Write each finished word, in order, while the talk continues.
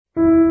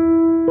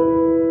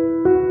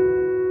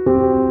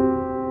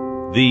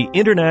The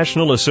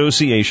International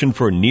Association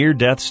for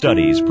Near-Death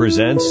Studies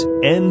presents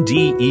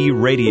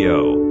NDE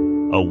Radio,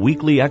 a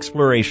weekly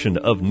exploration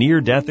of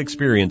near-death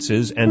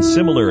experiences and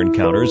similar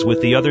encounters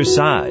with the other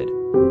side.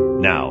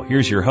 Now,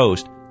 here's your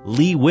host,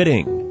 Lee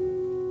Whitting.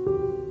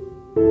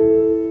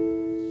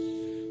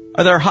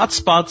 Are there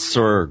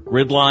hotspots or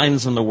grid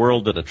lines in the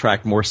world that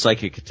attract more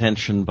psychic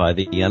attention by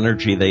the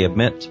energy they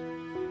emit?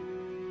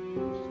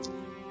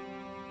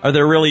 Are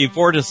there really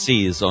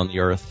vortices on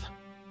the Earth?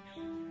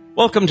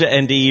 Welcome to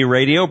NDE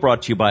Radio,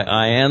 brought to you by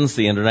IANS,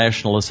 the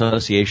International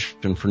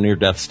Association for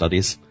Near-Death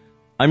Studies.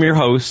 I'm your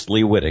host,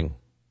 Lee Whitting.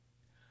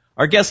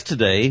 Our guest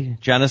today,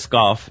 Janice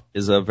Goff,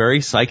 is a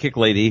very psychic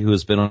lady who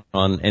has been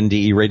on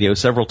NDE Radio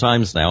several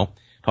times now,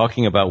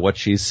 talking about what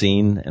she's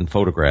seen and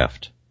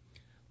photographed.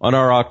 On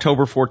our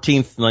October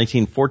 14th,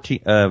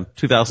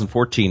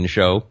 2014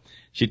 show,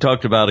 she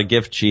talked about a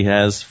gift she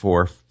has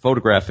for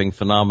photographing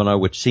phenomena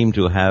which seem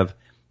to have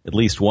at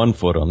least one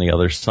foot on the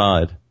other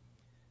side.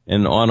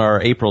 And on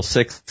our April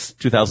 6th,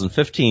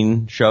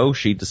 2015 show,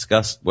 she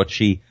discussed what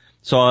she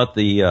saw at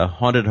the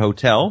haunted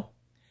hotel.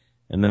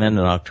 And then on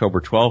October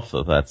 12th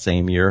of that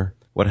same year,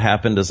 what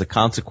happened as a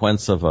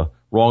consequence of a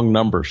wrong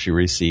number she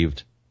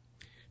received.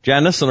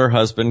 Janice and her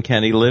husband,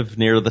 Kenny, live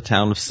near the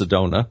town of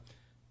Sedona,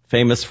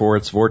 famous for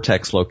its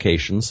vortex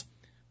locations.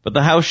 But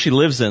the house she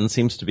lives in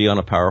seems to be on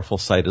a powerful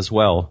site as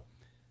well.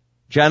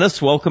 Janice,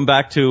 welcome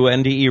back to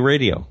NDE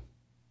Radio.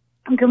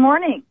 Good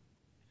morning.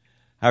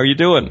 How are you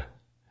doing?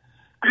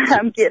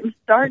 I'm getting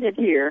started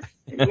here.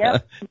 Yep,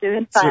 I'm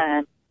doing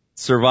fine.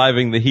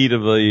 Surviving the heat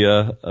of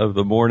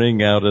the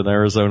morning out in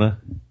Arizona?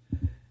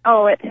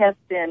 Oh, it has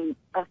been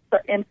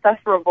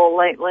insufferable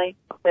lately,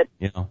 but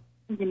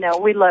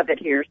we love it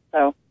here.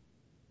 So,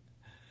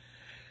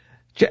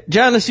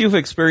 Janice, you've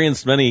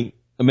experienced many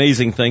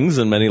amazing things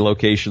in many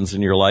locations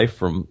in your life,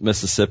 from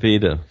Mississippi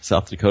to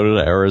South Dakota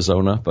to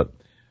Arizona, but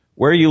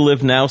where you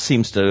live now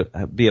seems to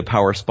be a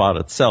power spot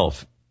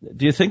itself.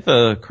 Do you think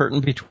the curtain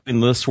between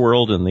this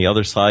world and the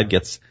other side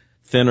gets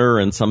thinner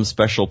in some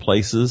special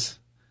places?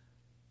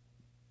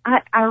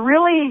 I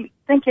really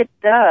think it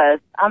does.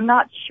 I'm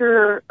not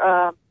sure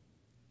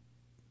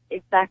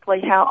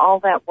exactly how all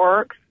that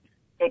works,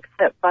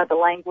 except by the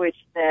language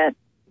that,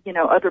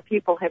 other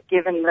people have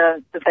given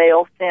the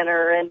veil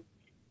thinner and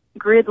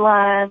grid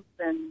lines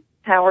and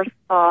power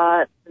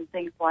spots and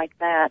things like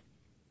that.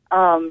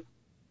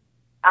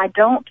 I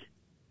don't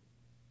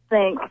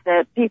think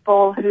that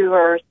people who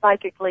are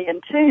psychically in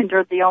tune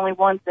are the only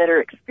ones that are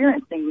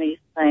experiencing these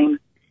things.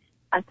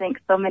 I think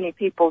so many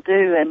people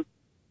do, and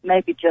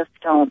maybe just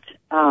don't,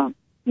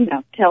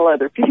 tell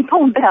other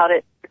people about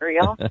it very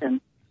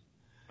often.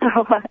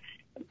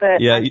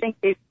 I think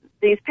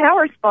these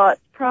power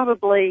spots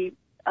probably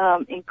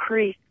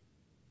increase,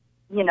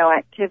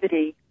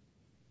 activity,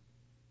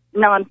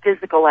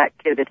 non-physical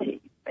activity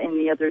in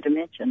the other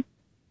dimension.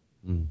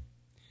 Mm.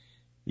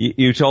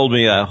 You told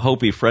me a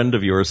Hopi friend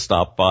of yours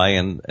stopped by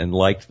and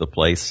liked the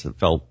place and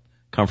felt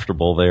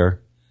comfortable there.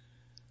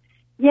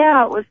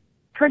 Yeah, it was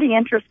pretty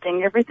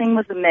interesting. Everything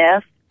was a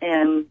mess,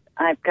 and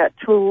I've got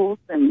tools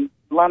and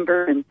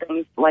lumber and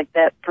things like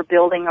that for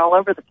building all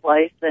over the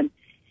place, and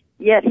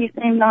yet he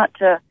seemed not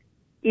to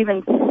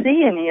even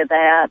see any of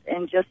that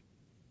and just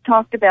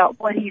talked about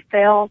what he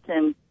felt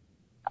and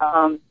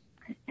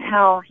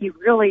how he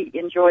really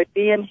enjoyed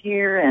being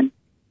here and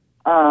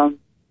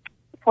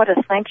what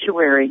a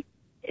sanctuary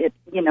it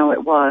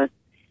was.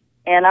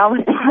 And I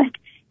was like,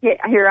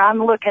 here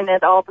I'm looking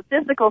at all the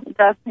physical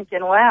stuff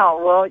thinking,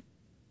 wow, well,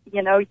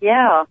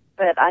 yeah,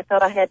 but I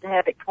thought I had to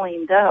have it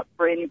cleaned up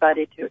for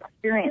anybody to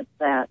experience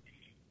that.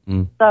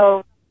 Mm.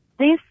 So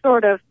these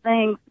sort of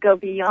things go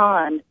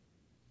beyond,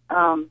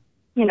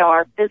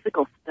 our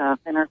physical stuff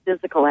and our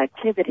physical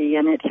activity,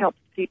 and it helps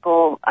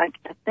people, I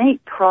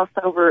think, cross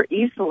over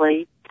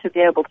easily to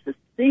be able to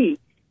see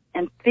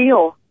and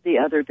feel the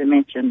other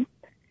dimensions.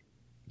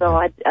 So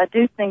I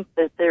do think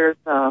that there's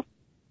a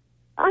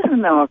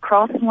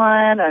cross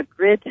line, a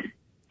grid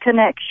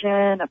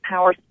connection, a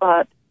power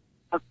spot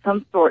of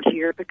some sort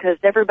here, because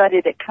everybody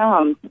that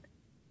comes,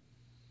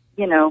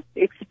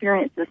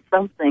 experiences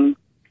something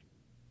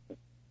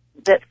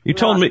that's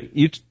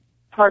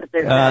part of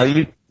their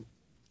life.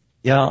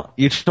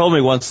 You told me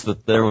once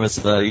that there was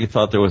you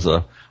thought there was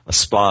a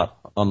spot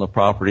on the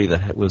property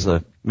that was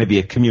maybe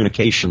a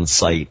communication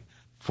site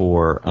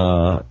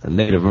for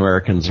Native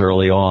Americans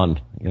early on,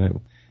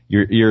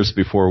 years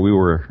before we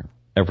were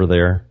ever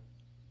there.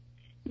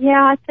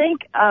 Yeah, I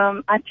think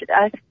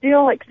I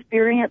still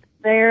experience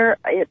there.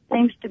 It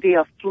seems to be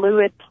a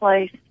fluid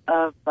place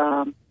of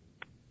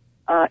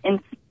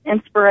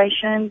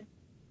inspiration.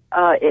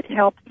 It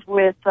helps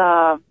with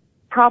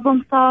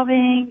problem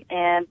solving,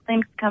 and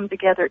things come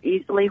together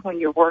easily when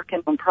you're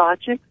working on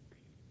projects.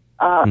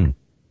 And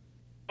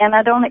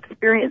I don't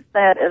experience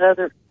that at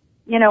other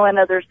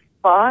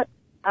spots.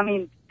 I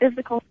mean,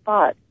 physical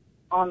spots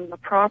on the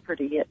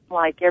property. It's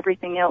like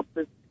everything else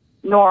is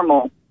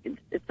normal.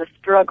 It's a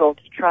struggle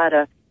to try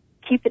to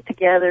keep it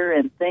together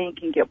and think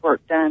and get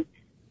work done.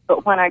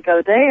 But when I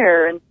go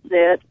there and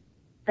sit,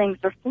 things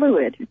are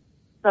fluid.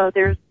 So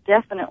there's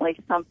definitely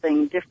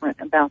something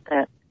different about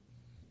that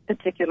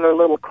particular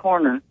little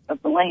corner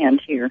of the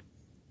land here.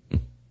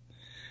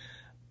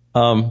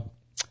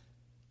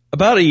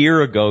 About a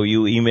year ago,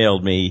 you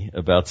emailed me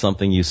about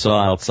something you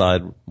saw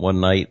outside one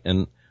night,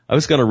 and I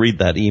was going to read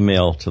that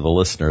email to the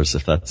listeners,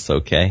 if that's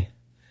okay.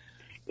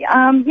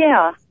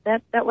 Yeah,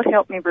 that would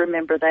help me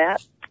remember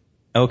that.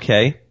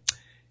 Okay.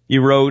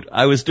 You wrote,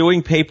 I was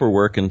doing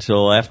paperwork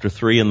until after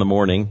 3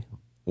 a.m,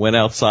 went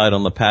outside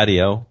on the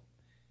patio,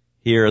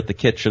 here at the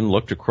kitchen,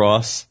 looked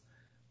across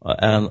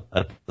and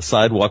at the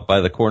sidewalk by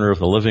the corner of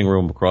the living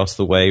room across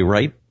the way,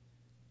 right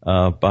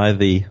by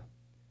the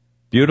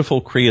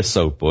beautiful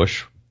creosote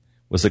bush,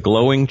 was a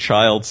glowing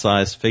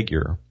child-sized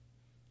figure.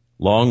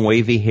 Long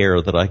wavy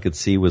hair that I could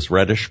see was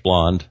reddish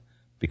blonde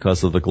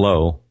because of the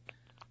glow.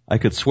 I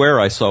could swear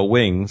I saw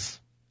wings.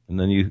 And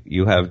then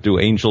you have, do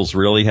angels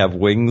really have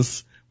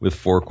wings? With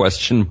 4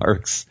 question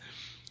marks.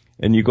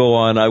 And you go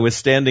on, I was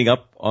standing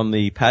up on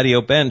the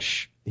patio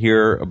bench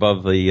here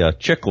above the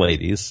chick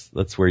ladies.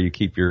 That's where you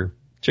keep your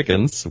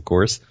chickens, of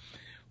course.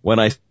 When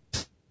I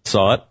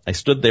saw it, I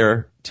stood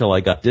there till I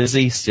got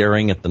dizzy,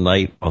 staring at the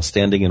night while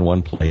standing in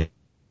one place.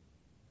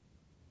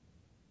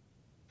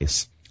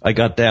 I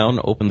got down,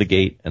 opened the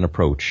gate, and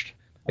approached.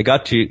 I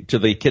got to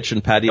the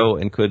kitchen patio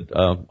and could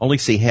only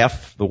see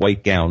half the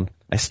white gown.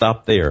 I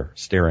stopped there,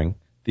 staring.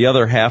 The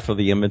other half of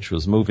the image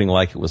was moving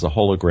like it was a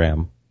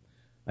hologram.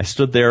 I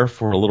stood there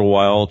for a little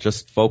while,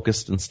 just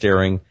focused and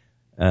staring,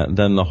 and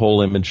then the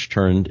whole image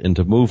turned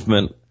into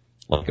movement,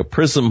 like a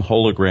prism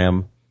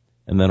hologram,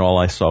 and then all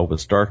I saw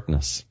was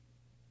darkness.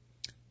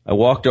 I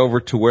walked over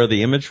to where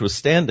the image was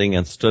standing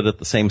and stood at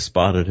the same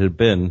spot it had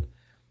been.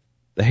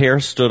 The hair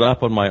stood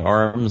up on my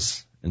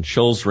arms, and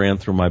chills ran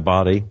through my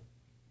body.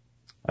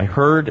 I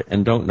heard,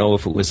 and don't know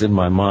if it was in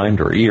my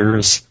mind or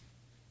ears,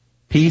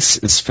 peace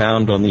is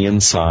found on the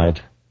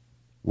inside.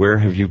 Where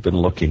have you been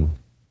looking?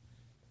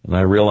 And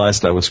I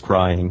realized I was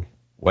crying,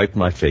 wiped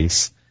my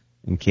face,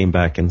 and came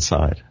back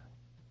inside.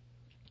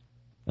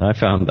 And I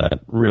found that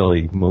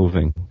really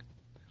moving.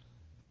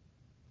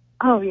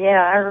 Oh,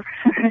 yeah,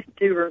 I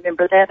do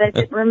remember that. I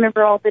didn't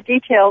remember all the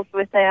details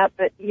with that,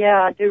 but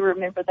yeah, I do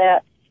remember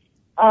that.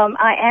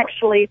 I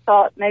actually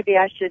thought maybe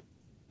I should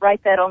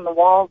write that on the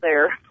wall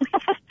there.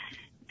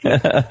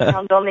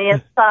 Found on the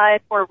inside,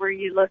 where were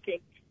you looking?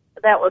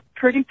 That was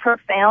pretty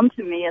profound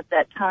to me at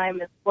that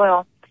time as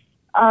well.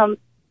 I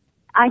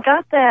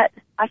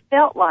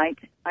felt like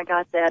I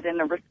got that in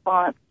a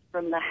response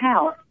from the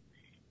house.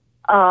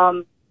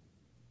 I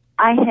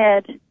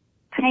had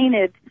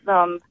painted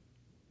some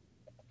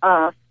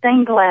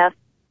stained glass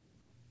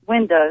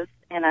windows,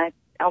 and I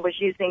was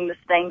using the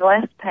stained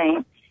glass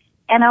paint,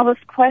 and I was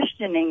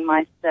questioning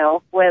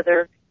myself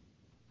whether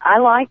I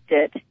liked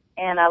it,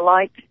 and I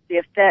liked the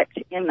effect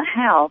in the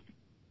house,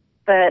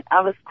 but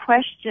I was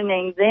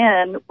questioning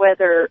then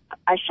whether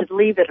I should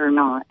leave it or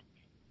not.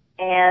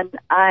 And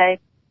I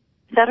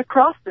set a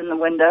cross in the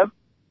window,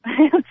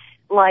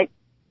 like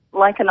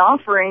an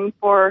offering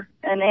for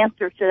an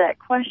answer to that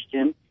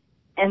question.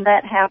 And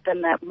that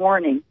happened that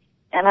morning.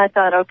 And I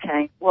thought,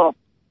 okay, well,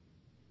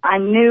 I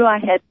knew I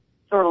had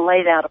sort of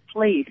laid out a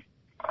fleece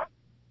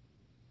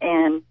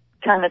and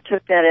kind of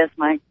took that as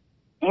my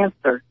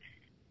answer.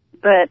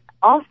 But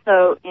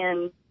also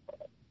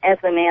as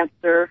an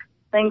answer,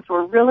 things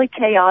were really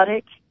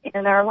chaotic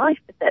in our life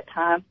at that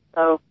time.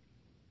 So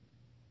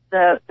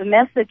the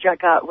message I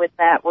got with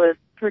that was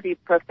pretty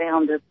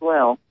profound as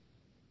well.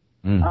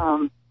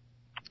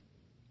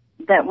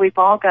 That we've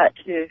all got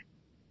to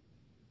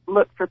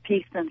look for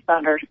peace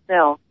inside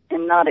ourselves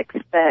and not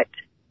expect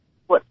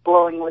what's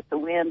blowing with the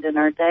wind in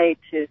our day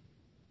to,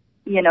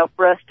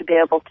 for us to be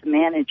able to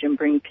manage and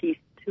bring peace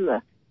to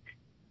us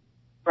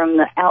from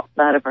the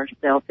outside of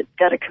ourselves. It's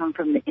got to come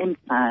from the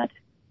inside.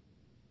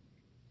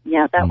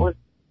 Yeah, that was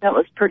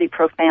pretty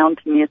profound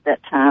to me at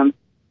that time.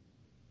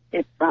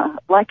 It's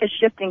like a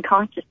shift in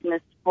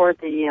consciousness for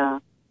the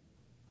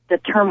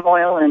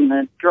turmoil and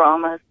the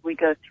dramas we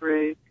go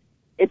through.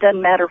 It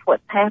doesn't matter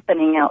what's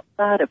happening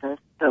outside of us,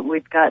 but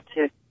we've got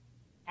to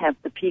have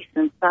the peace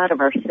inside of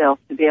ourselves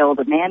to be able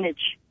to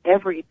manage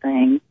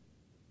everything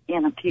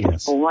in a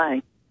peaceful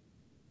way.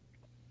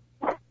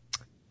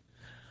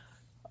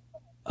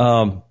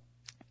 On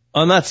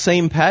that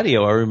same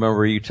patio, I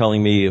remember you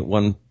telling me at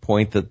one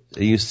point that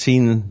you've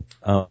seen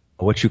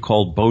what you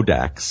called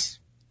Bodaks.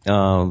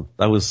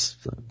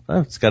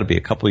 It's got to be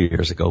a couple of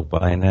years ago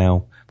by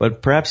now.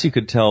 But perhaps you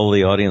could tell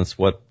the audience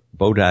what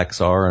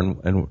Bodaks are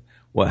and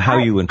how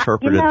you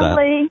interpreted that.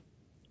 Lee,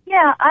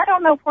 yeah, I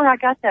don't know where I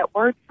got that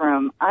word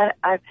from.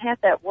 I've had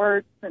that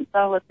word since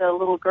I was a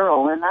little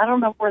girl, and I don't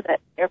know where that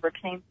ever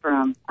came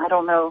from. I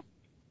don't know.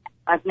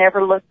 I've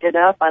never looked it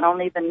up. I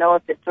don't even know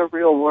if it's a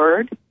real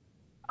word.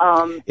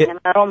 And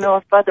I don't know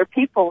if other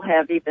people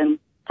have even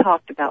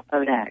talked about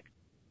Bodaks.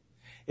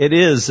 It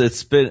is.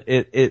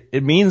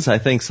 It means, I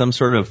think, some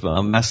sort of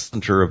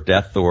messenger of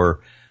death,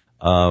 or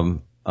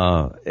and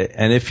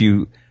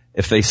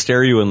if they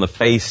stare you in the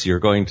face,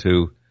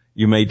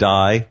 you may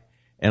die.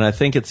 And I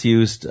think it's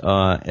used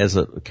as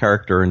a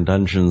character in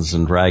Dungeons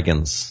and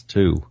Dragons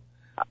too.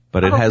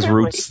 But it has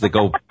really? roots that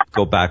go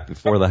back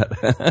before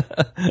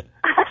that.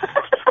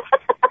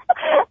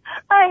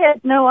 I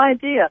had no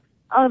idea.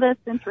 Oh, that's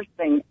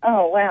interesting.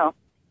 Oh, wow.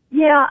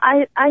 Yeah,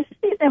 I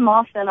see them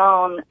off and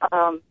on.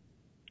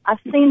 I've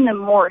seen them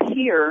more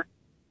here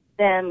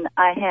than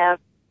I have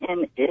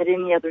at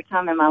any other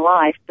time in my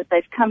life, but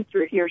they've come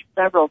through here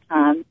several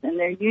times, and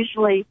they're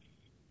usually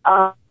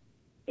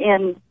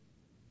in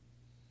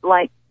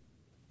like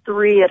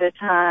 3 at a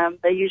time.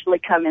 They usually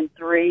come in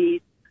 3s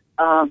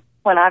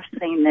when I've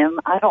seen them.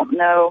 I don't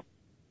know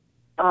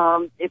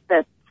if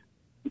that's,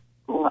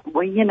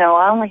 well, you know,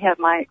 I only have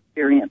my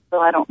experience, so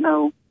I don't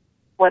know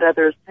what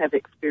others have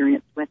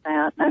experienced with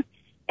that.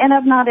 And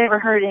I've not ever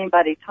heard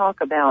anybody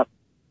talk about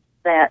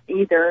that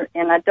either,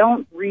 and I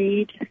don't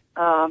read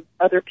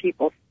other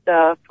people's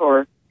stuff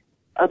or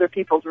other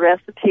people's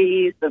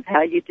recipes of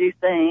how you do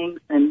things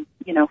and,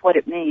 you know, what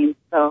it means.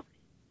 So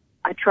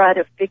I try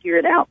to figure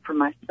it out for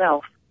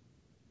myself.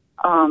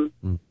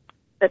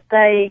 But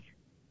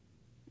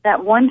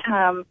that one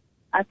time,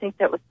 I think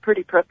that was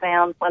pretty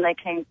profound when they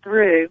came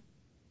through.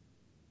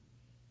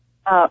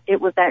 It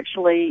was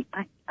actually,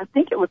 I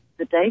think it was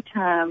the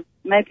daytime,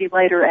 maybe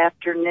later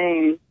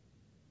afternoon,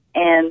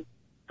 and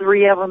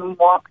 3 of them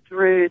walked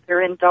through.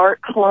 They're in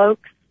dark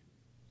cloaks,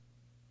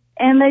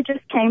 and they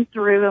just came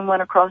through and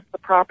went across the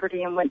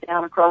property and went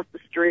down across the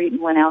street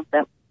and went out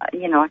that,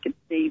 you know, I could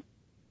see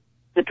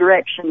the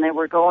direction they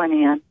were going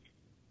in.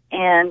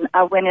 And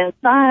I went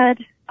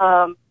inside.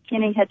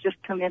 Kenny had just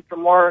come in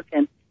from work,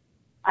 and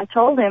I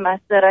told him, I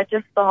said, I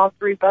just saw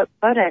 3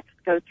 Bodaks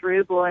go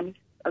through going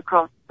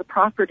across the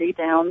property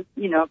down,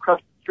 you know, across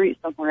the street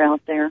somewhere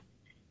out there.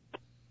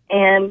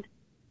 And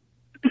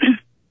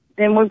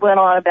then we went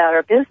on about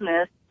our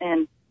business,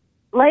 and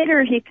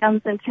later he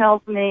comes and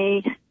tells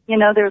me, you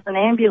know, there's an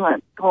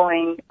ambulance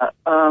going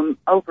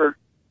over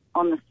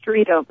on the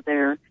street over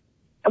there.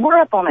 And we're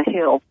up on a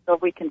hill, so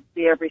we can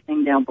see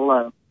everything down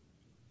below.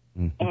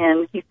 Mm-hmm.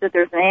 And he said,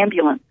 there's an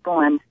ambulance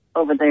going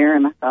over there.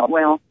 And I thought,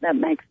 well, that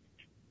makes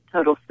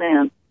total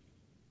sense.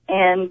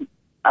 And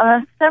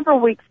several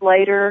weeks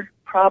later,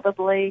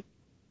 probably,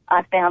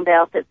 I found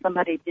out that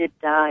somebody did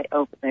die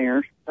over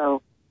there.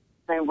 So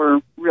they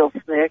were real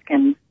sick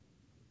and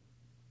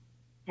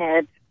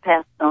had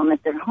passed on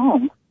at their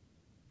home.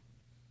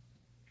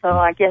 So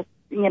I guess,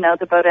 you know,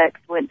 the Bodaks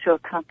went to a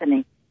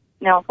company.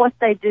 Now, what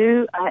they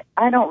do,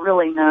 I don't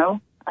really know.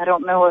 I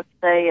don't know if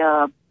they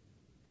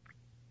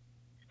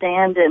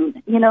stand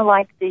and, you know,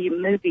 like the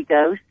movie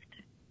Ghost,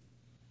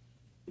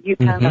 you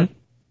kind of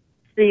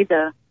see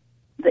the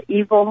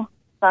evil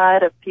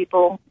side of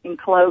people in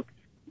cloaks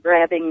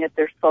grabbing at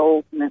their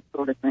souls and that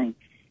sort of thing.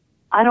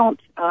 I don't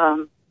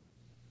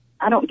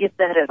get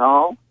that at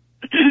all.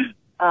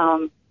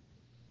 I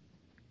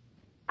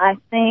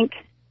think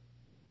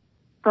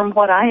from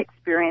what I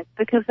experienced,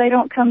 because they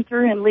don't come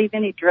through and leave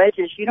any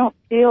dredges, you don't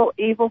feel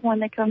evil when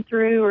they come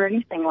through or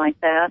anything like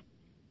that.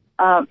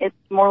 It's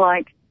more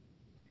like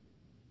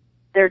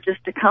they're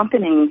just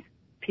accompanying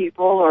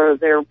people, or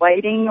they're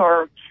waiting,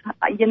 or,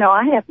 you know,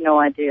 I have no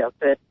idea,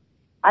 but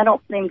I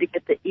don't seem to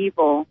get the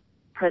evil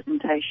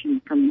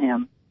presentation from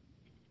them.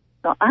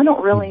 So I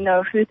don't really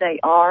know who they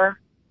are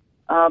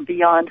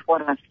beyond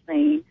what I've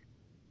seen.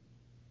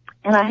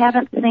 And I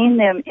haven't seen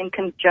them in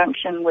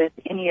conjunction with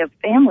any of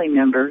family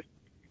members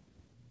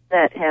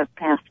that have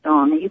passed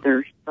on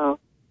either. So,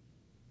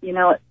 you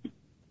know, it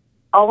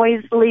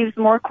always leaves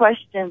more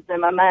questions in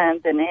my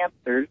mind than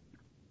answers.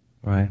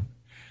 Right.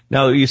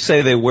 Now, you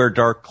say they wear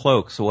dark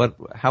cloaks. So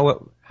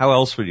how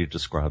else would you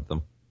describe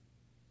them?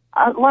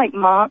 Like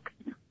monks.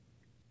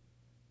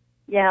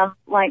 Yeah,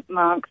 like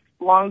monks.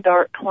 Long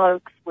dark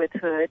cloaks with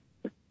hoods.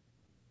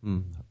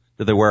 Do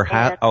they wear a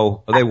hat?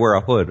 Oh, they wear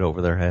a hood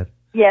over their head.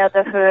 Yeah,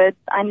 the hoods.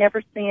 I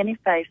never see any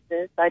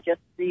faces. I just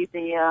see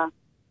the,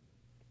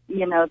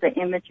 you know, the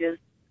images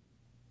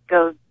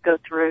go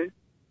through.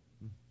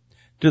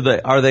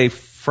 Are they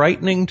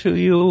frightening to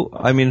you?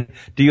 I mean,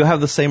 do you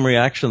have the same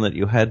reaction that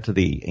you had to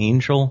the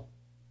angel?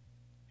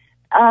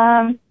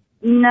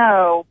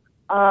 No.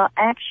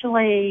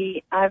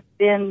 Actually, I've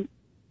been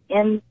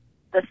in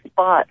the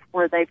spot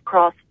where they've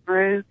crossed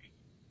through,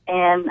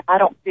 and I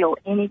don't feel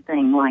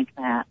anything like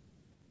that.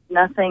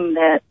 Nothing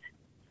that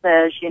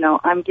says, you know,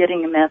 I'm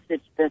getting a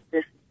message that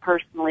this is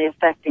personally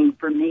affecting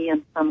for me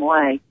in some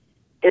way.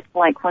 It's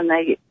like when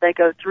they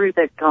go through,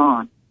 they're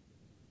gone.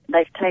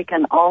 They've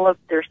taken all of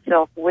their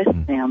self with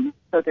them,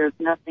 so there's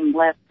nothing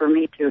left for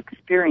me to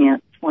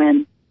experience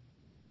when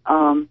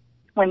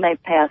they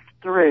pass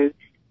through.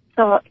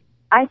 So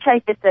I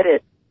take it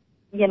that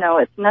you know,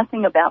 it's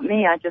nothing about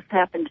me. I just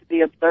happen to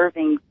be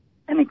observing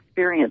and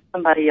experience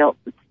somebody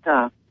else's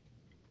stuff.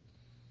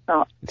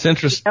 So it's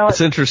interesting. You know,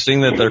 it's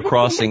interesting that they're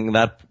crossing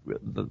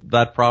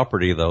that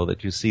property, though,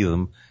 that you see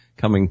them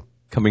coming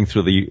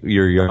through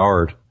your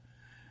yard.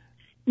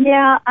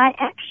 Yeah, I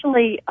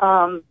actually,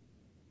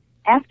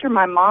 after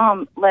my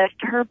mom left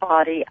her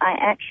body, I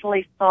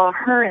actually saw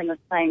her in the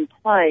same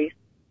place.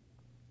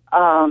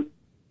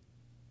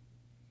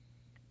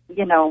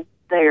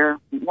 there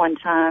one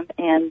time,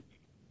 and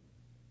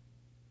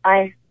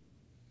I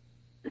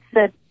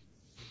said,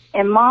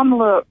 and Mom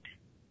looked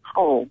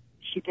whole.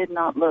 She did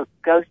not look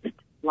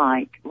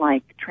ghost-like,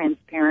 like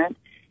transparent.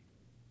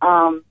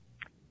 And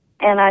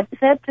I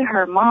said to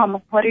her,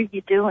 Mom, what are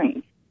you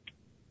doing?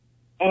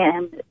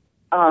 And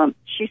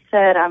she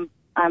said,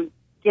 I'm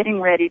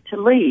getting ready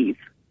to leave.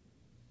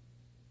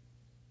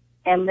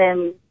 And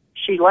then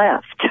she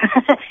left.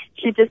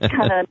 She just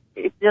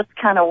it just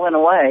kind of went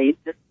away,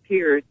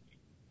 disappeared.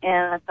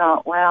 And I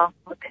thought, wow,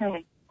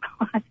 okay.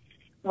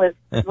 Was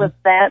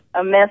that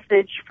a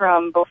message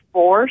from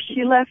before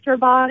she left her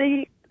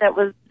body that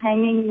was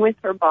hanging with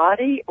her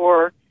body,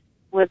 or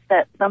was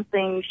that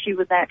something she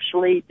was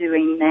actually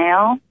doing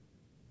now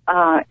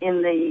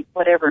in the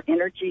whatever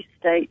energy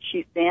state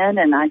she's in?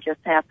 And I just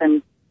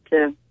happened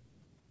to,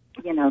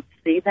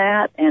 see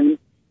that. And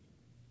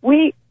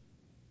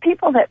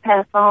people that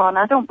pass on,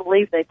 I don't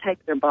believe they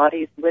take their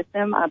bodies with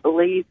them. I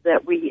believe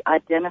that we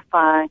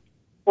identify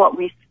what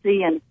we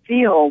see and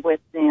feel with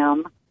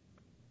them,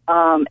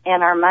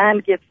 and our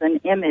mind gives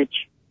an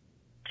image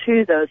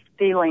to those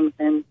feelings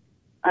and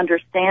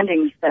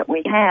understandings that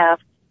we have.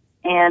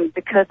 And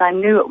because I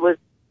knew it was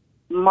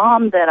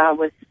Mom that I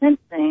was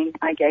sensing,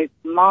 I gave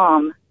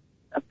Mom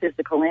a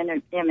physical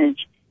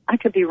image. I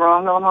could be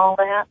wrong on all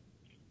that,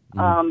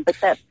 but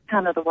that's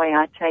kind of the way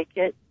I take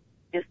it,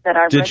 is that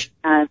I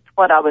recognized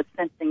what I was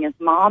sensing as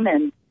Mom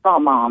and saw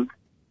Mom.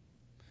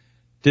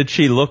 Did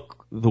she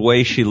look the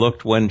way she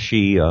looked when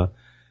she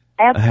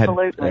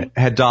Absolutely.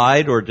 had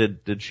died, or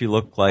did she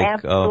look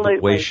like the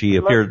way she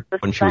appeared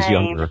when she was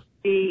younger?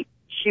 She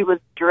was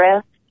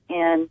dressed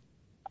in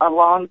a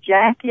long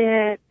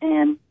jacket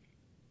and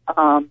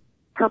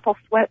purple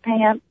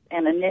sweatpants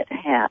and a knit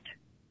hat.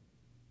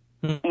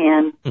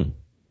 And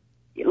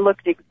it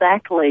looked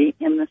exactly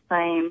in the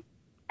same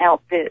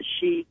outfit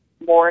she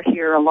wore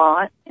here a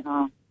lot.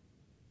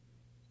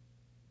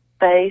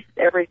 Face,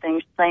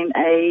 everything, same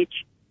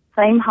age,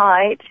 same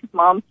height.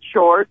 Mom's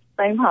short,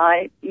 same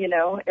height,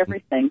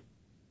 everything.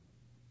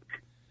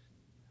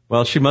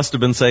 Well, she must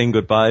have been saying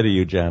goodbye to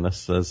you,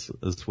 Janice, as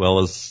well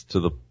as to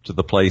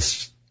the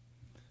place.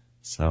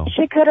 So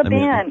she could have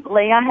been.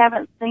 Lee, I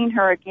haven't seen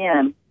her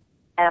again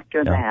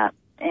after that,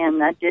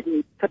 and I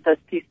didn't put those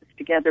pieces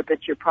together.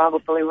 But you're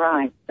probably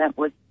right. That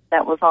was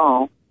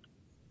all.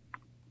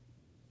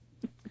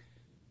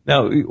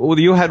 Now,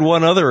 you had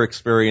one other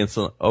experience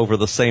over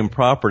the same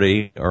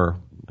property, or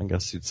I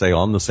guess you'd say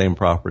on the same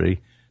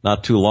property,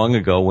 not too long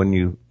ago when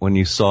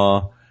you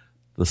saw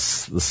the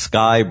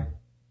sky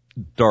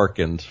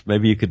darkened.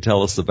 Maybe you could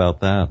tell us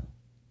about that.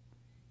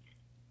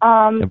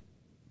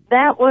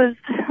 That was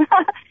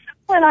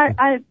when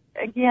I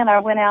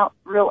went out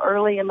real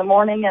early in the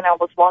morning, and I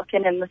was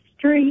walking in the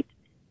street,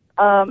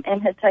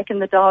 and had taken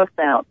the dogs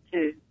out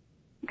to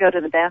go to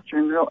the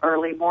bathroom real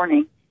early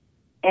morning,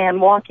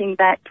 and walking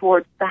back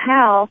towards the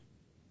house,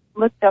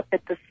 looked up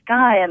at the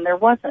sky, and there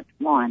wasn't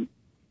one.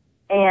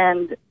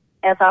 And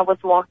as I was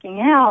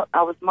walking out,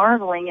 I was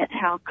marveling at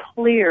how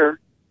clear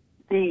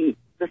the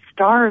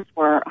stars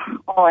were.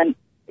 And,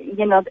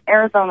 the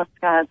Arizona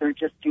skies are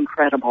just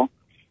incredible.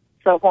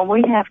 So when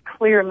we have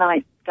clear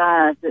night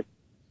skies,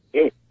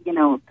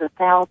 the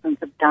thousands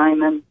of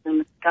diamonds in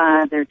the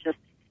sky, they're just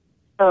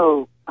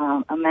so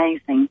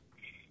amazing.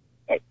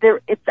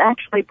 It's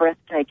actually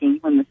breathtaking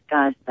when the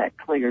sky's that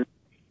clear.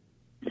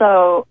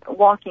 So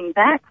walking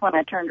back, when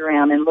I turned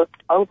around and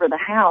looked over the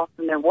house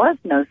and there was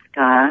no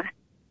sky,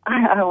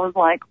 I was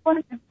like,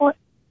 what?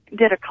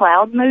 Did a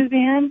cloud move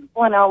in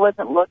when I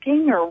wasn't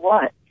looking, or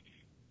what?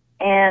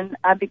 And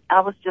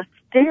I was just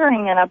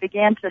staring, and I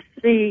began to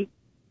see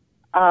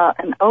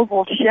an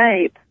oval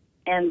shape,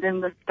 and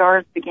then the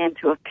stars began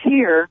to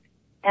appear,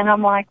 and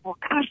I'm like, well,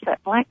 gosh,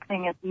 that black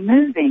thing is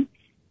moving.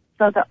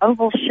 So the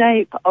oval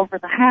shape over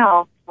the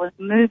house was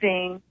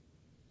moving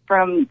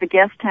from the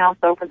guest house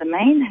over the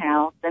main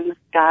house, and the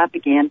sky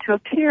began to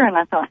appear, and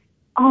I thought,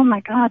 oh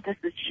my God, this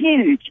is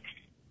huge,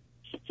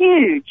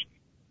 huge.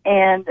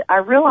 And I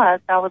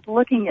realized I was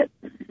looking at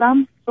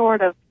some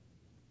sort of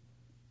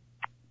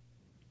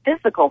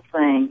physical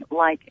thing,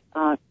 like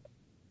a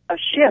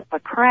ship, a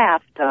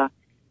craft, a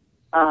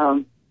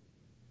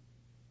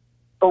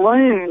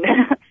balloon,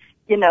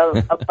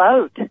 a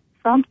boat,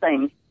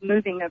 something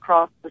moving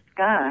across the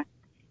sky.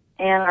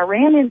 And I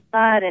ran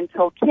inside and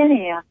told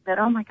Kenny, I said,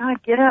 oh my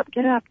God, get up.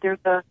 There's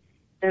a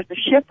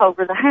ship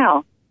over the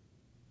house.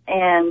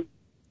 And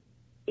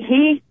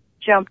he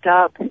jumped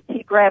up,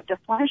 he grabbed a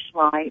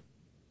flashlight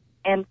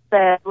and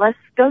said, let's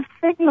go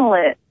signal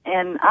it.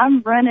 And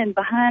I'm running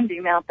behind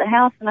him out the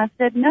house, and I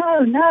said,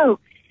 no,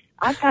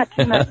 I've got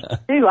too much to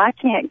do. I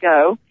can't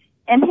go.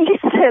 And he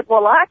said,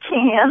 well, I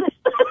can.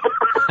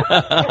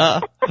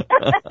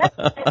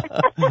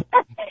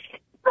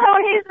 So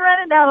he's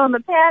running out on the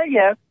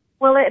patio.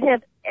 Well,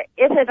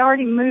 it had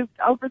already moved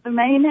over the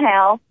main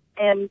house,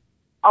 and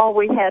all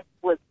we had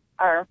was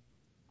our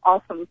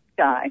awesome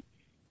sky.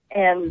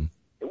 And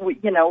we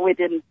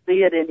didn't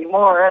see it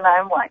anymore, and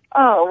I'm like,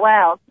 oh,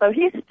 wow. So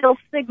he's still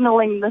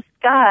signaling the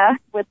sky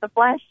with the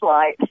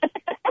flashlight.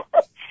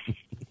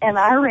 And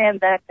I ran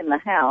back in the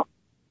house.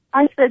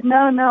 I said,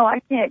 no,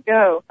 I can't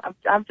go.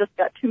 I've just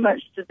got too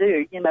much to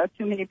do. You know,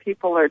 too many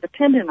people are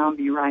dependent on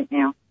me right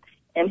now.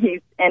 And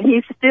he's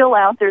still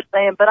out there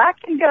saying, but I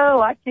can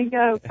go,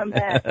 come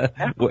back.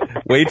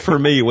 Wait for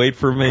me.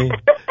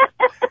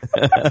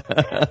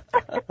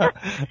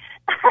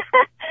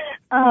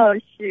 Oh,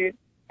 shoot.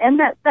 And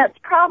that's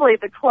probably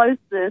the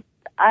closest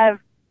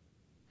I've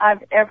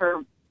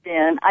ever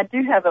been. I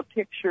do have a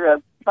picture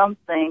of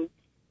something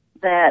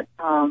that,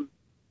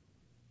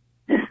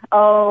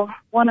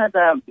 one of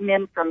the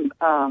men from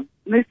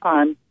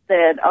MUFON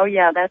said, oh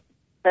yeah, that's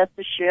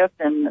a ship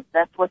and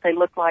that's what they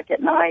look like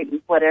at night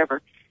and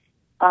whatever.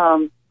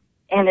 And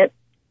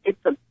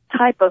it's a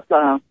type of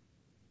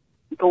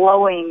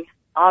glowing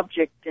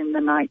object in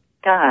the night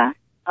sky.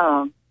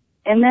 And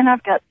then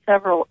I've got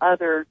several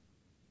other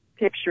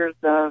pictures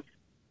of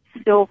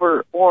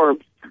silver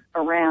orbs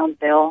around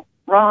Bell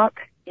Rock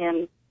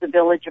in the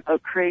village of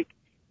Oak Creek.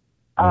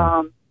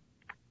 And,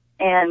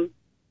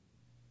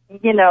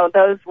 you know,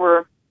 those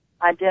were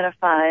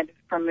identified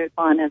from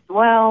MUFON as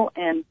well.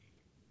 And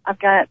I've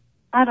got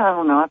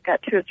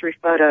 2 or 3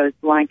 photos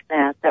like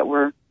that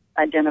were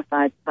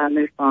identified by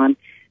MUFON.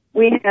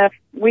 We have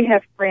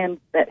friends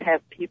that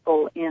have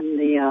people in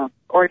the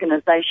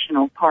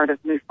organizational part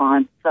of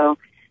MUFON. So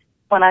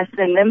when I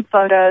send them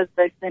photos,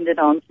 they send it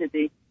on to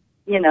their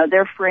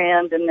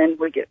friend, and then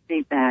we get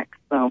feedback.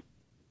 So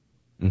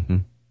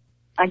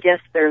I guess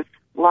there's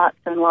lots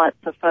and lots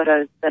of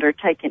photos that are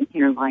taken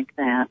here like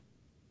that.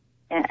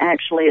 And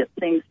actually, it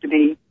seems to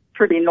be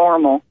pretty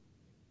normal.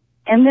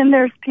 And then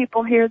there's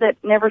people here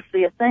that never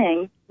see a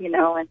thing,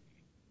 and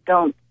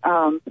don't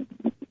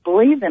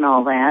believe in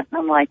all that. And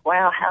I'm like,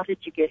 wow, how did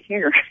you get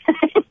here?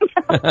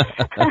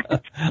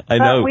 I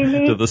know,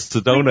 to the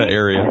Sedona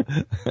area.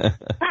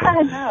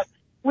 I know.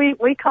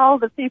 We call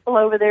the people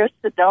over there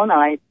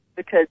Sedonites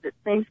because it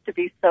seems to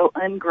be so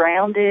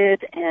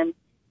ungrounded, and,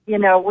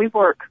 we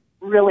work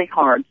really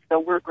hard, so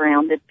we're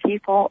grounded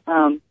people.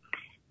 And,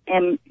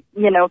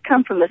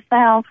 come from the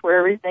South where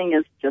everything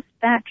is just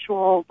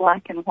factual,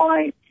 black and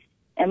white.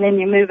 And then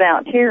you move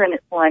out here and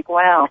it's like,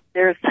 wow,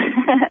 there's,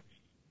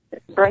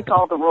 break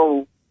all the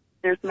rules.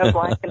 There's no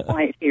black and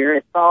white here.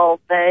 It's all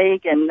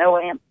vague and no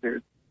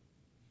answers.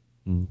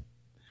 Do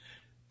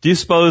you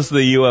suppose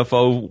the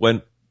UFO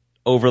went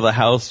over the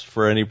house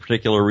for any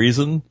particular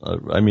reason?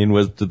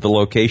 Did the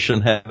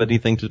location have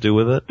anything to do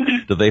with it?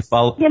 Did they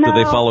follow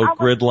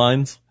grid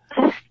lines?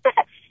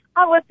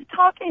 I was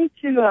talking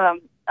to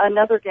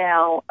another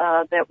gal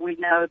that we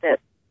know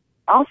that's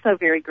also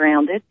very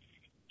grounded.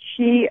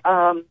 She,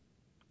 but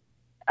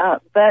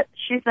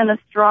she's an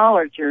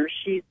astrologer.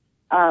 She's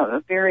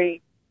a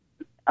very,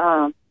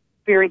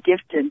 very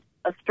gifted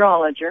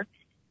astrologer,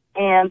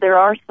 and there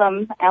are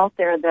some out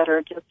there that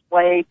are just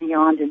way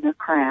beyond in their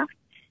craft.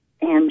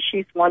 And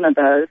she's one of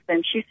those.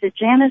 And she said,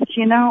 Janice,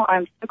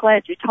 I'm so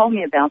glad you told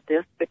me about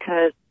this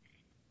because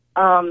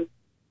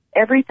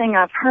everything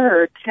I've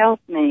heard tells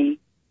me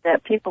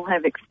that people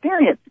have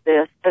experienced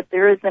this, but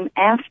there is an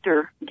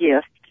after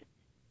gift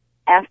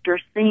after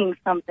seeing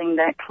something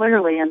that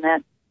clearly and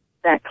that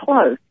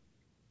close.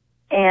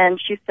 And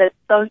she said,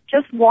 so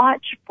just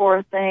watch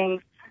for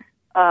things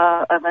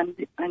of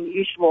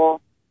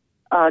unusual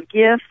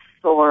gifts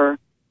or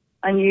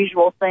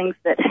unusual things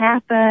that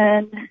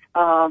happen,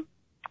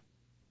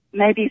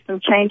 maybe some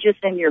changes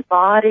in your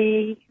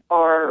body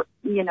or,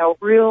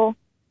 real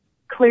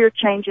clear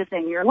changes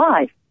in your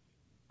life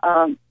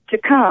to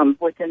come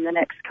within the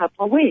next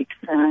couple of weeks.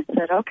 And I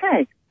said,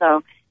 okay.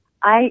 So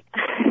I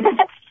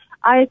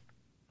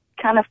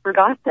kind of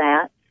forgot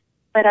that,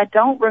 but I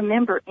don't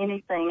remember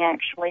anything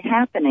actually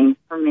happening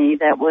for me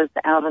that was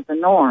out of the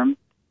norm.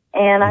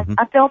 And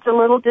I felt a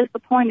little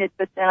disappointed,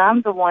 but then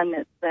I'm the one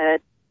that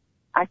said,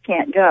 I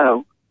can't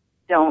go.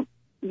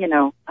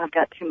 I've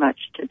got too much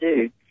to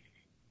do.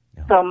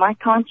 Yeah. So my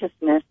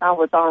consciousness, I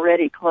was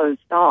already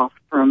closed off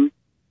from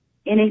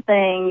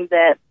anything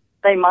that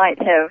they might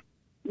have,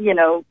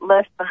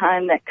 left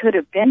behind that could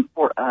have been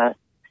for us.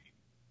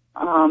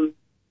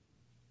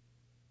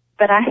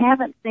 But I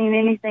haven't seen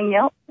anything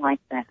else like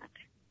that,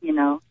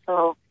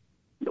 so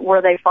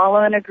were they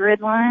following a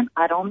grid line?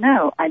 I don't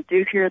know. I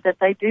do hear that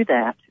they do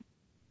that.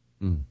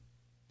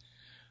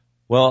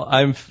 Well,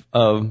 I've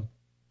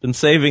been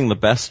saving the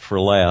best for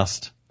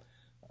last.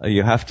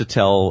 You have to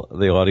tell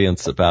the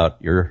audience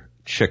about your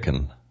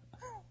chicken.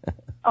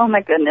 Oh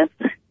my goodness.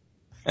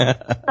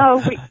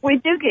 So we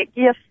do get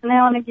gifts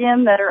now and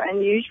again that are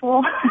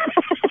unusual.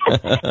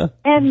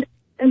 and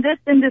this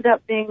ended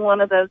up being one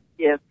of those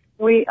gifts.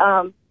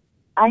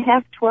 I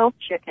have 12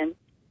 chickens.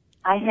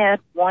 I had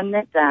one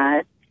that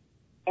died,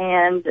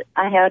 and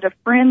I had a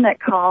friend that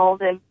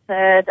called and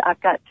said,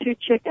 I've got 2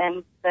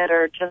 chickens that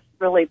are just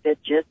really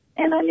bitches,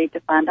 and I need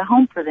to find a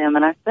home for them.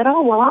 And I said,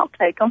 oh, well, I'll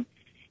take them.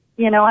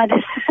 I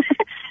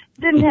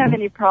didn't have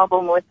any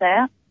problem with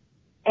that.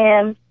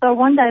 And so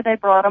one day they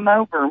brought them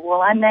over.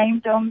 Well, I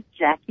named them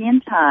Jackie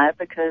and Ty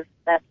because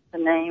that's the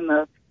name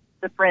of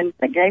the friends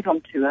that gave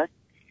them to us.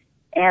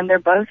 And they're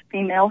both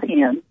female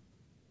hens.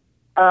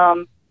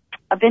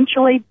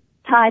 Eventually,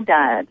 Ty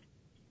died,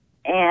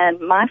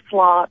 and my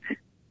flock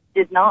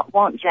did not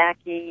want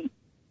Jackie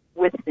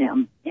with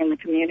them in the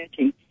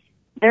community.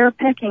 They're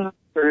pecking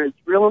birds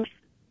real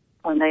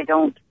when they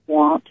don't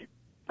want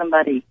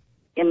somebody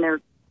in their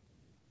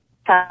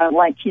kind of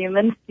like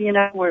humans, you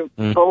know, we're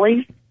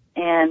bullies.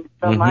 And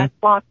so my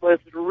flock was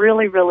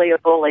really, really a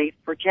bully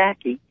for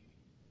Jackie.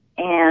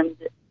 And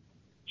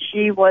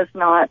she was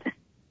not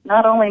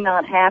only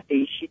not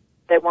happy,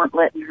 they weren't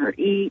letting her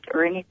eat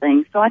or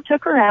anything. So I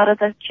took her out of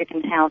the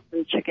chicken house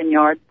and chicken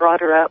yard, brought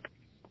her up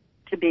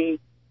to be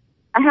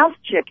a house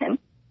chicken.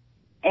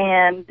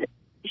 And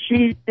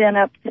she's been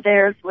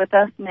upstairs with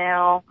us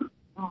now,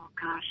 oh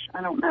gosh,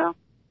 I don't know.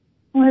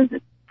 What is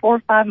it, 4 or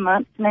 5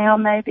 months now,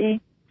 maybe?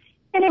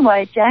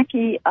 Anyway,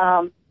 Jackie,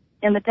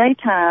 in the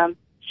daytime,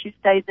 she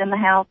stays in the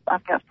house.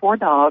 I've got 4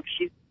 dogs.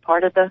 She's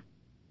part of the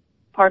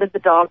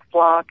dog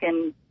flock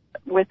and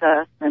with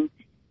us.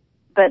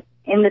 But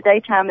in the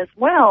daytime as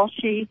well,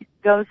 she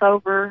goes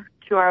over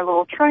to our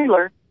little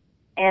trailer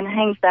and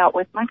hangs out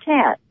with my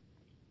cat.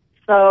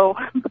 So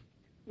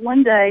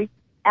one day,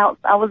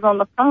 I was on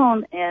the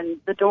phone and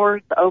the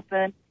doors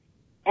open,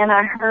 and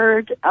I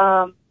heard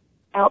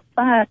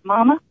outside,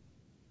 "Mama,"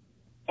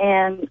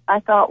 and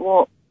I thought,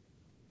 well,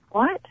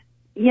 what?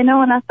 You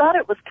know, and I thought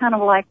it was kind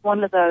of like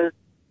one of those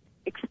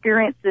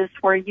experiences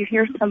where you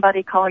hear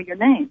somebody call your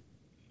name,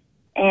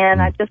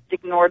 and I just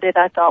ignored it.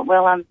 I thought,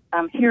 well,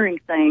 I'm hearing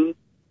things,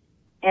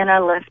 and I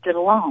left it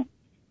alone.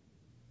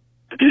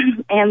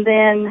 And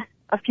then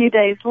a few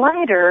days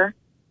later,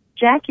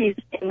 Jackie's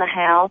in the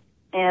house,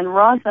 and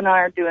Roz and I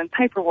are doing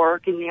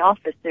paperwork in the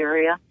office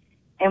area,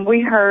 and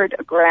we heard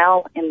a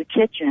growl in the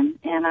kitchen,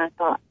 and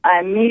I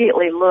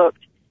immediately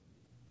looked,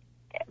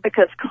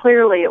 because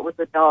clearly it was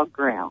a dog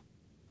growl.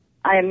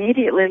 I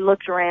immediately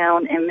looked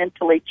around and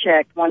mentally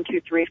checked 1,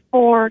 2, 3,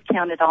 4,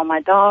 counted all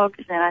my dogs,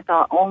 and I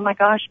thought, oh my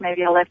gosh,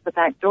 maybe I left the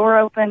back door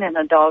open and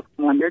the dogs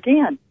wandered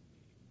in.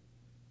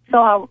 So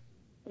I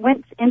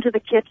went into the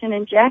kitchen,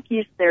 and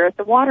Jackie's there at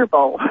the water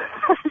bowl.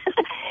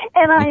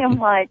 And I am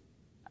like,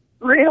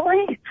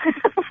 really?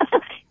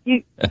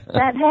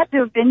 That had to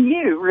have been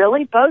you,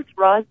 really? Both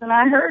Roz and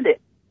I heard it.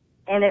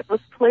 And it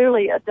was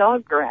clearly a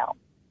dog growl.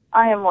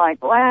 I am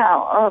like,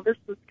 wow, this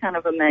is kind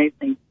of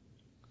amazing.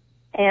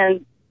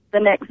 And the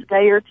next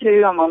day or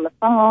two, I'm on the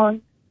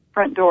phone,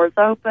 front door's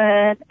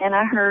open, and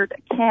I heard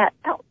a cat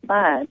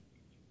outside.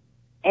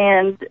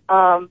 And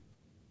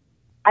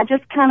I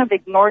just kind of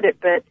ignored it,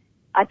 but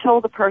I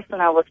told the person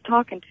I was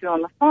talking to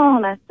on the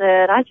phone, I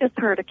said, I just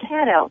heard a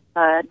cat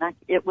outside, and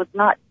it was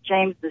not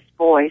James's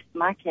voice,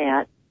 my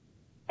cat,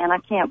 and I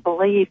can't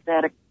believe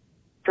that a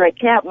stray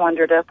cat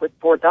wandered up with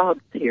 4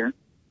 dogs here.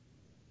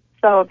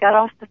 So I got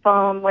off the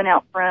phone, went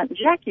out front, and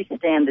Jackie's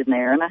standing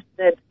there, and I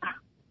said,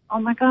 oh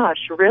my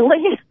gosh,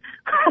 really?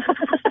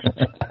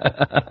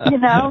 You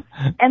know?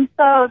 And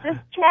so this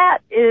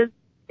cat is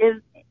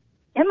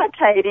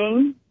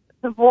imitating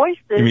the voices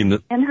in her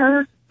family, in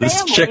her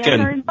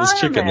environment. This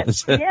chicken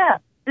is it? Yeah,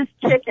 this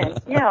chicken,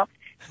 yeah.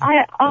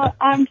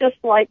 I'm just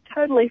like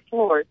totally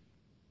floored.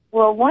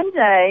 Well, one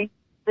day,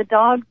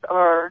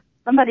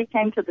 somebody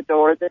came to the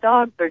door. The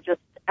dogs are just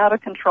out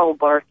of control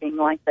barking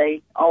like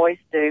they always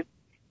do.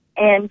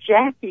 And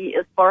Jackie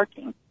is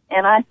barking.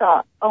 And I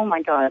thought, oh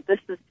my God, this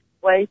is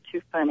way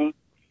too funny.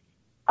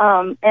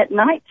 At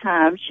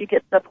nighttime, she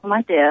gets up on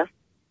my desk,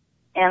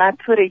 and I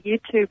put a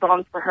YouTube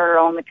on for her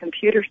on the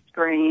computer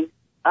screen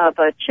of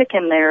a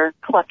chicken there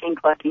clucking,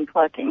 clucking,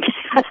 clucking.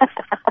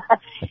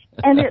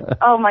 And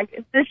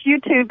this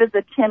YouTube is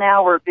a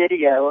 10-hour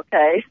video,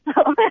 okay?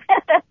 So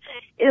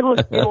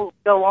it'll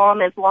go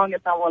on as long as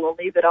I want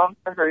to leave it on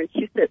for her. And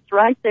she sits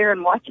right there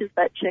and watches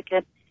that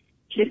chicken.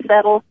 She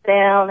settles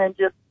down and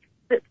just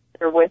sits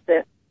there with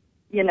it,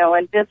 you know,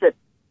 and visits.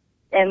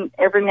 And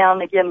every now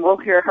and again we'll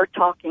hear her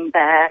talking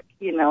back,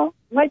 you know,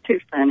 way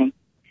too funny.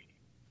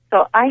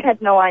 So I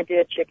had no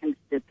idea chickens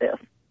did this.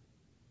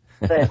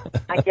 But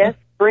I guess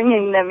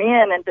bringing them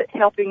in and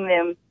helping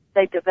them,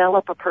 they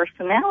develop a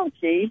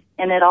personality,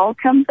 and it all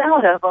comes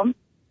out of them.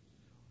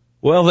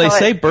 Well, they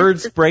say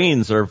birds'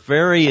 brains are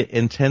very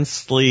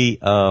intensely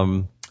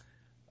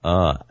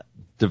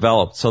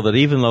developed, so that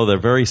even though they're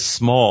very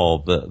small,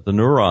 the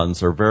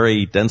neurons are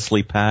very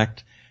densely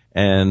packed,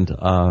 and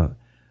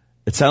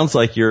it sounds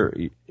like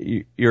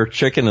your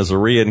chicken is a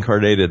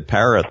reincarnated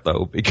parrot,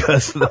 though,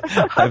 because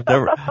I've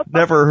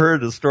never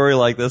heard a story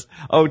like this.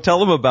 Oh, tell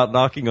them about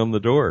knocking on the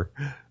door.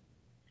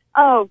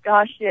 Oh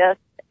gosh, yes.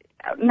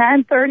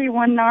 9:30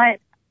 one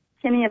night,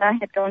 Kenny and I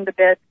had gone to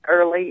bed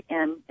early,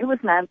 and it was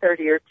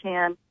 9:30 or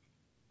 10,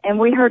 and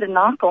we heard a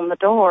knock on the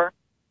door,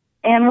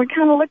 and we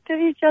kind of looked at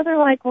each other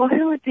like, well,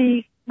 who would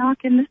be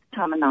knocking this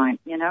time of night,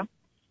 you know?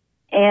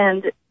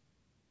 And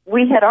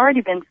we had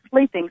already been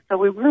sleeping, so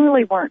we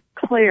really weren't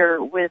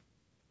clear with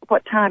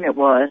what time it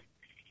was.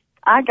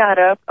 I got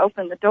up,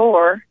 opened the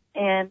door,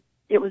 and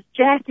it was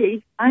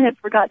Jackie. I had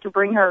forgot to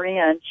bring her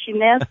in. She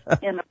nests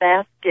in a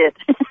basket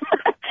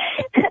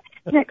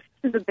next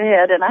to the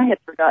bed, and I had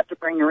forgot to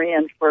bring her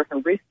in for her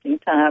roosting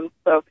time.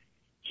 So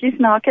she's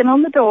knocking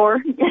on the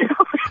door, you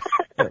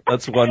know.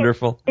 That's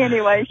wonderful.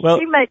 Anyway, Well,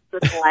 she makes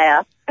us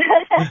laugh.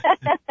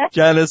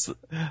 Janice,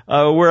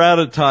 we're out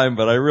of time,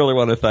 but I really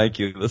want to thank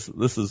you. This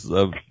has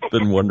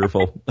been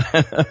wonderful.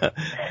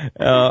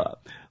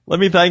 Let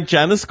me thank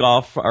Janice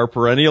Goff, our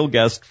perennial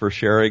guest, for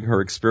sharing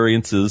her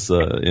experiences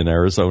in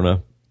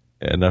Arizona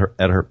and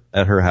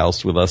at her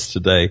house with us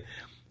today.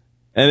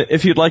 And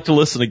if you'd like to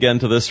listen again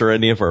to this or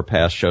any of our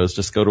past shows,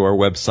 just go to our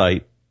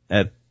website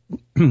at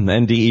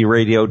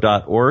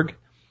nderadio.org.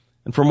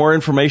 And for more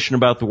information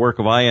about the work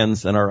of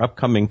IANDS and our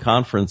upcoming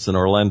conference in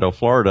Orlando,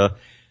 Florida,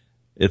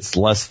 it's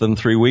less than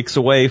 3 weeks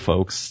away,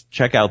 folks.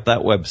 Check out that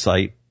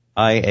website,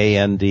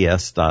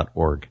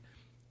 iands.org.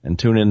 And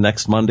tune in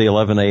next Monday,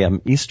 11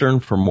 a.m. Eastern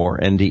for more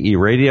NDE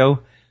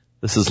Radio.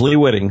 This is Lee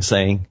Whitting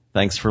saying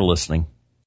thanks for listening.